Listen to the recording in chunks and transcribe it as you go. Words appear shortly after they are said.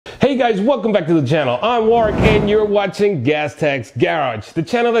guys, welcome back to the channel. I'm Warwick and you're watching Tachs Garage, the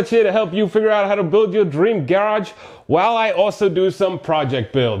channel that's here to help you figure out how to build your dream garage while I also do some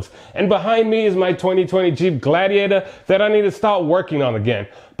project builds. And behind me is my 2020 Jeep Gladiator that I need to start working on again.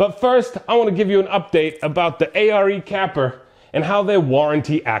 But first, I want to give you an update about the ARE capper and how their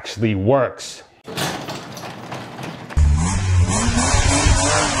warranty actually works.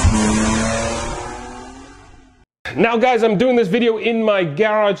 Now guys, I'm doing this video in my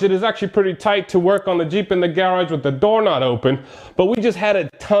garage. It is actually pretty tight to work on the Jeep in the garage with the door not open, but we just had a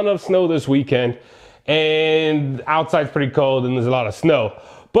ton of snow this weekend and outside's pretty cold and there's a lot of snow.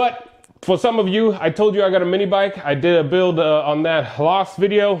 But for some of you, I told you I got a mini bike. I did a build on that last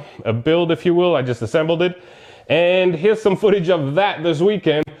video, a build if you will. I just assembled it. And here's some footage of that this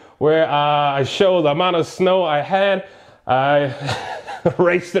weekend where I show the amount of snow I had. I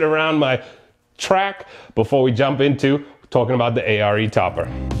raced it around my track before we jump into talking about the ARE topper.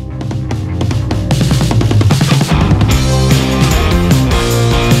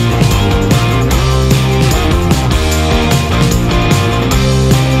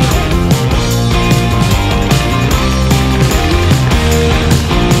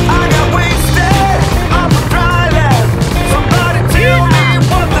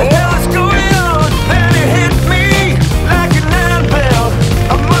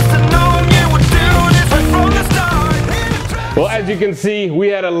 As you can see, we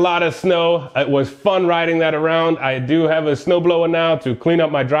had a lot of snow. It was fun riding that around. I do have a snowblower now to clean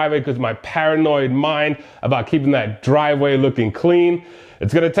up my driveway because my paranoid mind about keeping that driveway looking clean.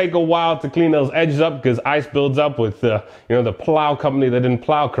 It's gonna take a while to clean those edges up because ice builds up with the plow company that didn't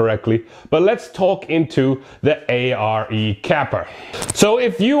plow correctly. But let's talk into the ARE capper. So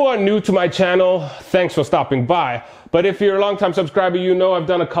if you are new to my channel, thanks for stopping by. But if you're a long-time subscriber, you know I've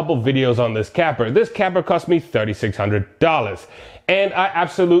done a couple videos on this capper. This capper cost me $3,600. And I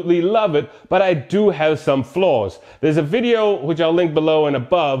absolutely love it, but I do have some flaws. There's a video, which I'll link below and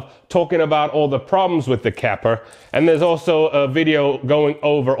above, talking about all the problems with the capper. And there's also a video going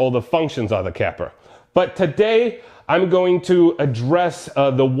over all the functions of the capper. But today, I'm going to address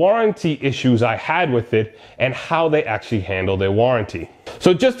the warranty issues I had with it and how they actually handle their warranty.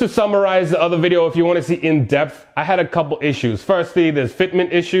 So just to summarize the other video, if you want to see in depth, I had a couple issues. Firstly, there's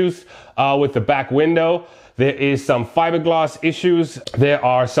fitment issues with the back window. There is some fiberglass issues. There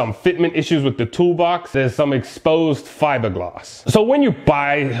are some fitment issues with the toolbox. There's some exposed fiberglass. So when you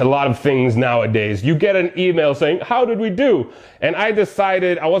buy a lot of things nowadays, you get an email saying, how did we do? And I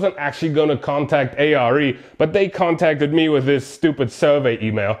decided I wasn't actually going to contact ARE, but they contacted me with this stupid survey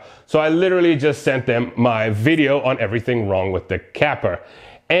email. So I literally just sent them my video on everything wrong with the capper.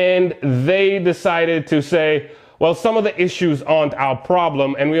 And they decided to say, well, some of the issues aren't our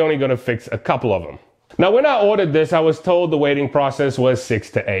problem and we're only going to fix a couple of them. Now, when I ordered this, I was told the waiting process was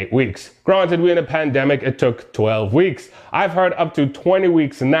 6 to 8 weeks. Granted, we're in a pandemic, it took 12 weeks. I've heard up to 20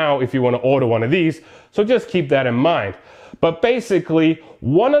 weeks now if you want to order one of these, so just keep that in mind. But basically,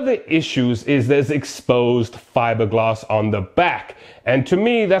 one of the issues is there's exposed fiberglass on the back. And to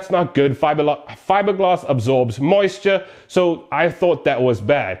me, that's not good. Fiberglass absorbs moisture, so I thought that was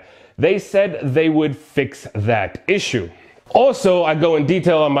bad. They said they would fix that issue. Also, I go in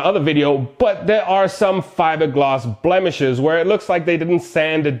detail on my other video, but there are some fiberglass blemishes where it looks like they didn't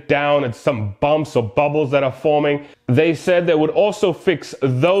sand it down. It's some bumps or bubbles that are forming. They said they would also fix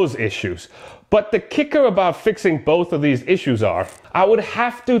those issues. But the kicker about fixing both of these issues are, I would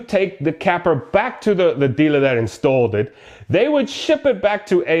have to take the capper back to the dealer that installed it. They would ship it back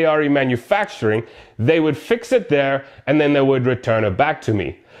to ARE manufacturing. They would fix it there, and then they would return it back to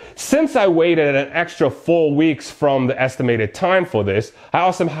me. Since I waited an extra 4 weeks from the estimated time for this, I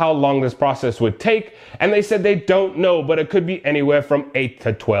asked them how long this process would take, and they said they don't know, but it could be anywhere from 8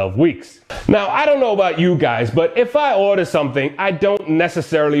 to 12 weeks. Now, I don't know about you guys, but if I order something, I don't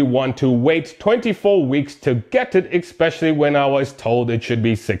necessarily want to wait 24 weeks to get it, especially when I was told it should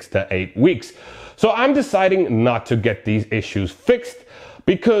be 6 to 8 weeks. So I'm deciding not to get these issues fixed,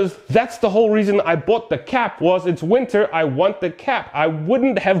 because that's the whole reason I bought the cap. Was it's winter, I want the cap. I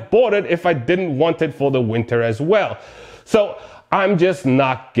wouldn't have bought it if I didn't want it for the winter as well. So I'm just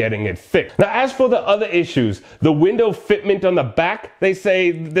not getting it fixed. Now, as for the other issues, the window fitment on the back, they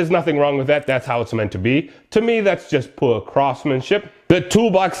say there's nothing wrong with that. That's how it's meant to be. To me, that's just poor craftsmanship. The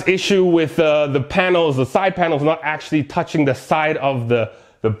toolbox issue with the panels, the side panels not actually touching the side of the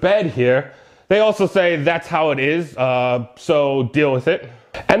bed here. They also say that's how it is, so deal with it.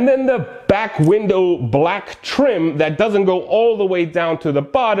 And then the back window black trim that doesn't go all the way down to the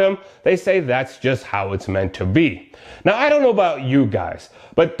bottom, they say that's just how it's meant to be. Now, I don't know about you guys,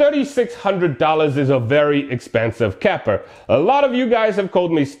 but $3,600 is a very expensive capper. A lot of you guys have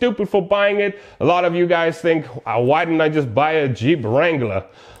called me stupid for buying it. A lot of you guys think, why didn't I just buy a Jeep Wrangler?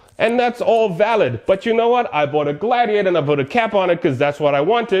 And that's all valid. But you know what? I bought a Gladiator and I put a cap on it because that's what I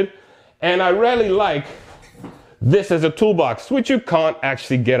wanted. And I really like this as a toolbox, which you can't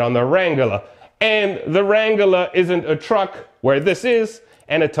actually get on the Wrangler. And the Wrangler isn't a truck where this is,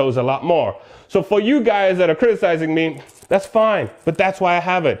 and it tows a lot more. So for you guys that are criticizing me, that's fine, but that's why I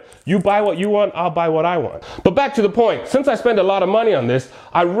have it. You buy what you want, I'll buy what I want. But back to the point, since I spent a lot of money on this,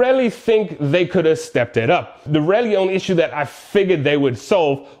 I really think they could have stepped it up. The really only issue that I figured they would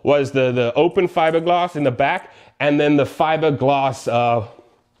solve was the open fiberglass in the back, and then the fiberglass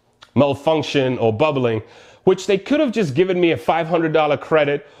malfunction or bubbling, which they could have just given me a $500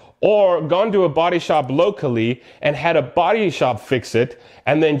 credit or gone to a body shop locally and had a body shop fix it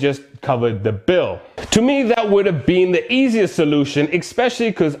and then just covered the bill. To me, that would have been the easiest solution, especially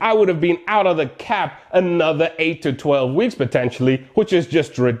because I would have been out of the cap another 8 to 12 weeks potentially, which is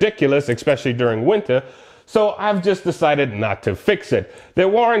just ridiculous, especially during winter. So I've just decided not to fix it. Their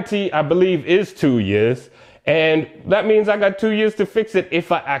warranty, I believe, is 2 years. And that means I got 2 years to fix it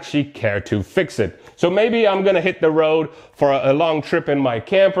if I actually care to fix it. So maybe I'm gonna hit the road for a long trip in my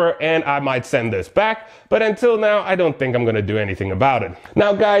camper and I might send this back. But until now, I don't think I'm gonna do anything about it.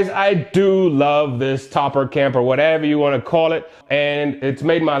 Now guys, I do love this topper camper, whatever you wanna call it. And it's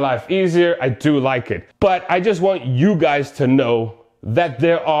made my life easier. I do like it. But I just want you guys to know that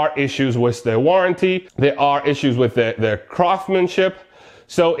there are issues with their warranty. There are issues with their craftsmanship.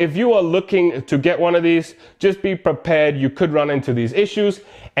 So if you are looking to get one of these, just be prepared. You could run into these issues.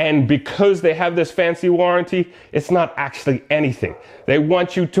 And because they have this fancy warranty, it's not actually anything. They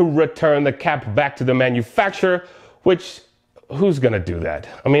want you to return the cap back to the manufacturer, which who's gonna do that?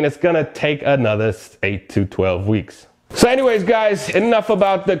 I mean, it's gonna take another 8 to 12 weeks. So anyways, guys, enough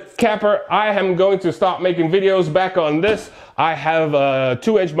about the capper. I am going to start making videos back on this. I have a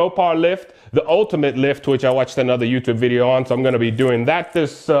 2-inch Mopar lift, the ultimate lift, which I watched another YouTube video on. So I'm going to be doing that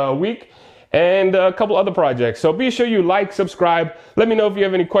this week and a couple other projects. So be sure you like, subscribe. Let me know if you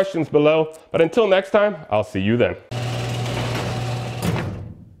have any questions below. But until next time, I'll see you then.